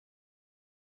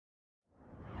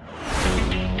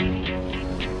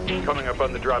coming up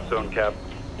on the drop zone, Cap.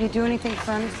 You do anything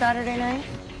fun Saturday night?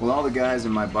 Well, all the guys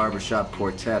in my barbershop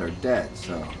quartet are dead,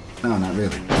 so no, not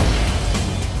really.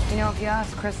 You know, if you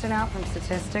ask Kristen out from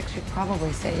statistics, she'd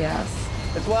probably say yes.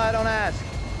 That's why I don't ask.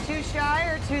 Too shy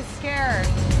or too scared?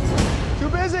 Too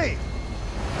busy.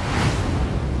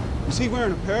 Was he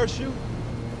wearing a parachute?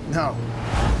 No.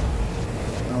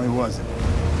 No, he wasn't.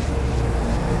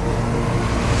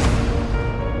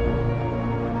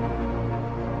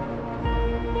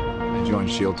 I joined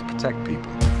S.H.I.E.L.D. to protect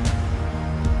people.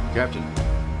 Captain,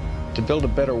 To build a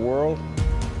better world?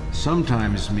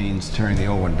 sometimes means tearing the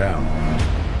old one down.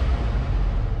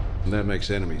 And that makes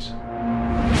enemies.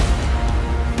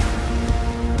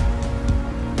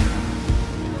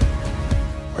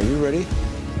 Are you ready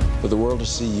for the world to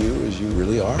see you as you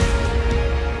really are?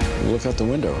 Look out the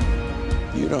window.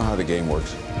 You know how the game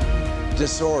works.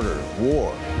 Disorder,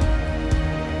 war.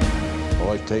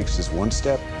 All it takes is one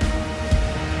step.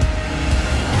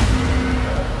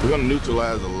 We're gonna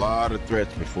neutralize a lot of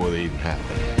threats before they even happen.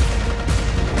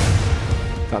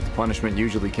 Thought the punishment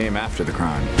usually came after the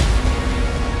crime.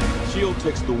 S.H.I.E.L.D.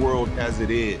 takes the world as it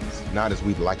is, not as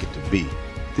we'd like it to be.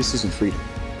 This isn't freedom.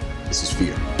 This is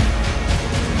fear.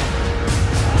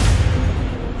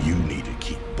 You need to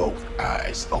keep both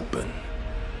eyes open.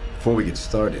 Before we get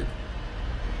started,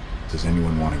 does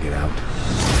anyone want to get out?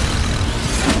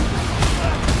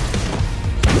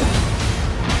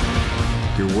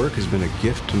 Your work has been a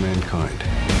gift to mankind.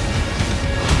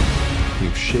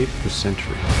 You've shaped the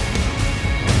century.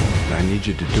 And I need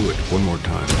you to do it one more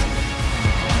time.